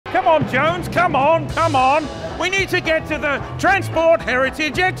Come on, Jones, come on, come on. We need to get to the Transport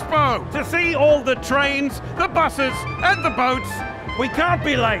Heritage Expo to see all the trains, the buses, and the boats. We can't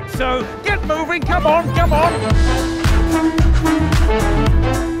be late, so get moving, come on, come on.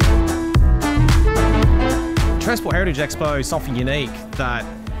 Transport Heritage Expo is something unique that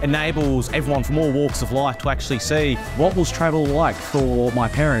enables everyone from all walks of life to actually see what was travel like for my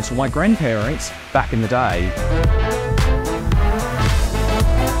parents or my grandparents back in the day.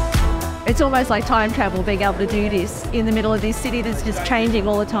 It's almost like time travel, being able to do this in the middle of this city that's just changing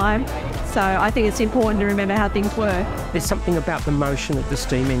all the time. So I think it's important to remember how things were. There's something about the motion of the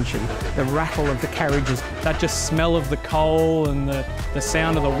steam engine, the rattle of the carriages. That just smell of the coal and the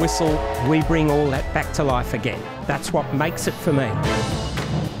sound of the whistle. We bring all that back to life again. That's what makes it for me.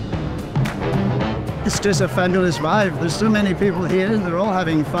 It's just a fabulous vibe. There's so many people here, they're all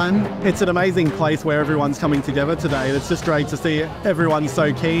having fun. It's an amazing place where everyone's coming together today. It's just great to see everyone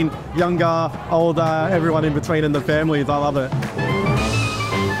so keen, younger, older, everyone in between and the families. I love it.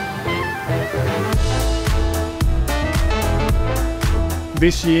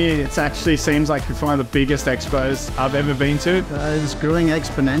 This year, it actually seems like it's one of the biggest expos I've ever been to. It's growing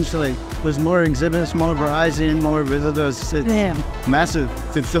exponentially. There's more exhibits, more variety, more visitors. It's massive.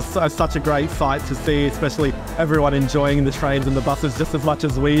 It's just such a great sight to see, especially everyone enjoying the trains and the buses just as much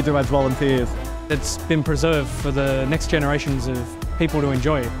as we do as volunteers. It's been preserved for the next generations of people to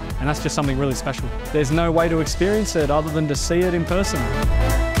enjoy it, and that's just something really special. There's no way to experience it other than to see it in person.